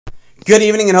Good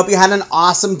evening and hope you had an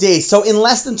awesome day. So in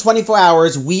less than 24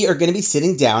 hours, we are going to be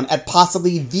sitting down at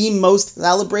possibly the most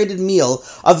celebrated meal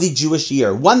of the Jewish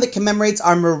year, one that commemorates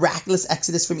our miraculous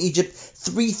exodus from Egypt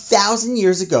 3,000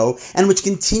 years ago and which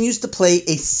continues to play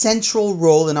a central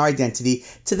role in our identity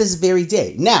to this very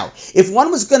day. Now, if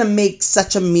one was going to make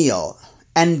such a meal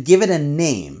and give it a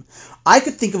name, I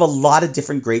could think of a lot of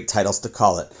different great titles to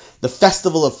call it. The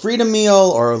Festival of Freedom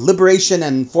Meal or Liberation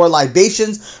and Four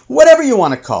Libations, whatever you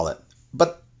want to call it.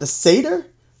 But the Seder,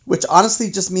 which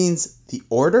honestly just means the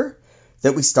order,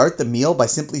 that we start the meal by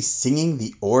simply singing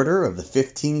the order of the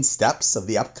 15 steps of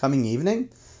the upcoming evening.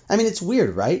 I mean, it's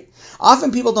weird, right?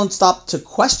 Often people don't stop to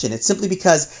question it simply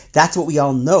because that's what we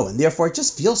all know, and therefore it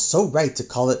just feels so right to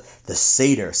call it the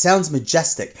Seder. Sounds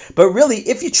majestic. But really,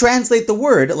 if you translate the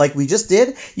word like we just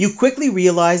did, you quickly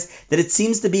realize that it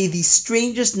seems to be the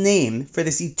strangest name for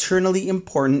this eternally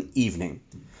important evening.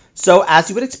 So, as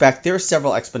you would expect, there are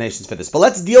several explanations for this, but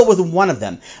let's deal with one of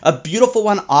them, a beautiful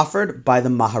one offered by the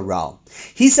Maharal.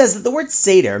 He says that the word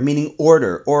Seder, meaning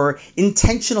order or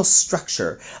intentional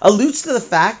structure, alludes to the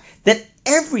fact that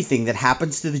everything that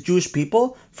happens to the Jewish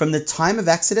people from the time of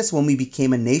Exodus when we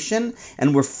became a nation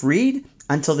and were freed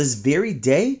until this very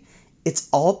day, it's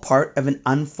all part of an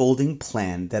unfolding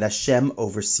plan that Hashem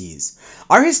oversees.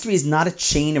 Our history is not a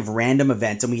chain of random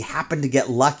events and we happen to get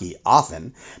lucky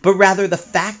often, but rather the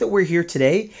fact that we're here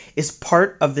today is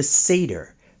part of the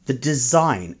Seder, the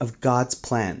design of God's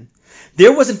plan.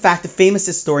 There was in fact the famous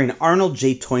historian Arnold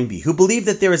J. Toynbee who believed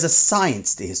that there is a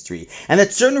science to history and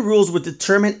that certain rules would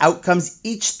determine outcomes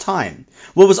each time.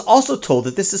 Well, was also told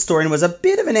that this historian was a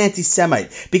bit of an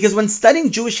anti-Semite because when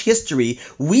studying Jewish history,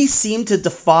 we seem to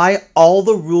defy all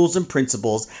the rules and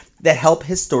principles that help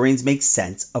historians make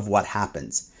sense of what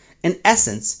happens. In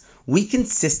essence, we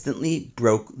consistently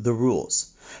broke the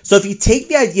rules. So if you take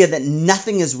the idea that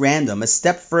nothing is random a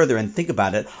step further and think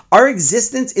about it, our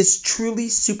existence is truly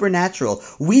supernatural.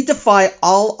 We defy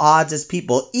all odds as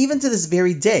people, even to this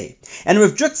very day. And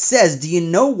Rav Druk says, do you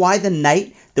know why the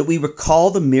night that we recall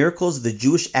the miracles of the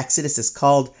Jewish Exodus is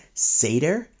called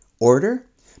Seder, order?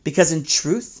 Because in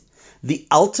truth, the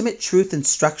ultimate truth and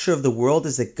structure of the world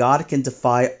is that God can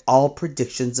defy all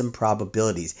predictions and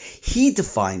probabilities. He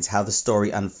defines how the story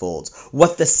unfolds,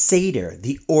 what the Seder,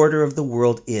 the order of the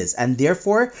world is. And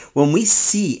therefore, when we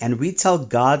see and retell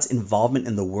God's involvement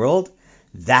in the world,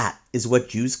 that is what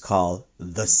Jews call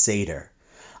the Seder.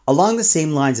 Along the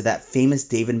same lines of that famous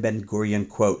David Ben-Gurion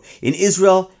quote, in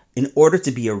Israel, in order to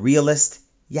be a realist,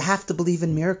 you have to believe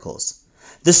in miracles.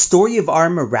 The story of our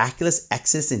miraculous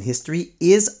exodus in history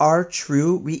is our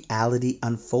true reality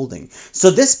unfolding.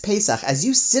 So this Pesach, as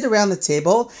you sit around the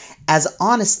table, as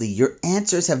honestly your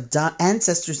ancestors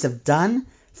have done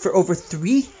for over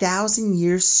 3,000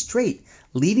 years straight,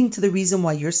 leading to the reason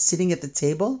why you're sitting at the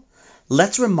table,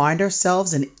 let's remind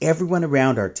ourselves and everyone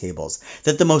around our tables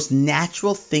that the most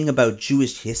natural thing about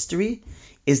Jewish history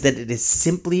is that it is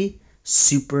simply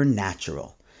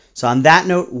supernatural. So on that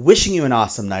note, wishing you an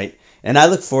awesome night, and I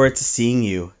look forward to seeing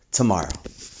you tomorrow.